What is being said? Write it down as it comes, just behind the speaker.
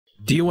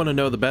Do you want to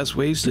know the best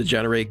ways to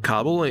generate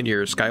cobble in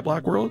your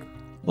Skyblock world?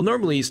 Well,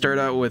 normally you start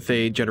out with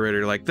a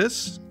generator like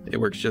this. It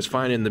works just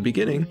fine in the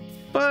beginning,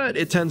 but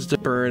it tends to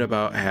burn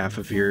about half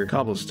of your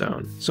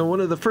cobblestone. So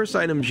one of the first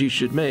items you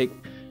should make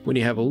when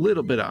you have a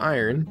little bit of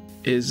iron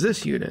is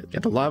this unit.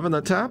 Get the lava on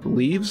the top,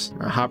 leaves,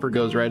 a hopper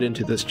goes right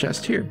into this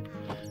chest here.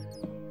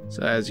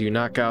 So as you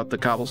knock out the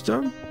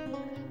cobblestone,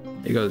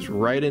 it goes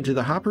right into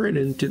the hopper and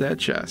into that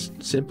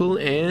chest. Simple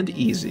and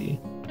easy.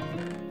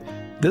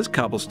 This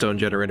cobblestone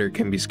generator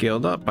can be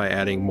scaled up by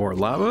adding more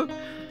lava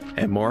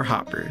and more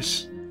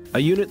hoppers. A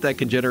unit that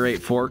can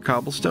generate 4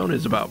 cobblestone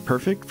is about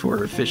perfect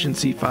for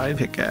efficiency 5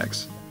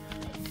 pickaxe.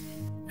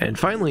 And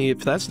finally,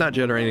 if that's not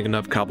generating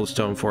enough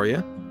cobblestone for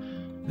you,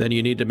 then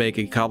you need to make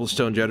a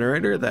cobblestone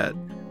generator that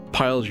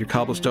piles your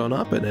cobblestone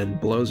up and then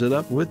blows it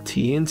up with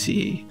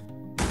TNT.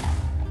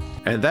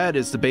 And that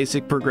is the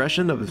basic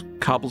progression of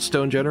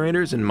cobblestone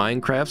generators in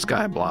Minecraft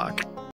Skyblock.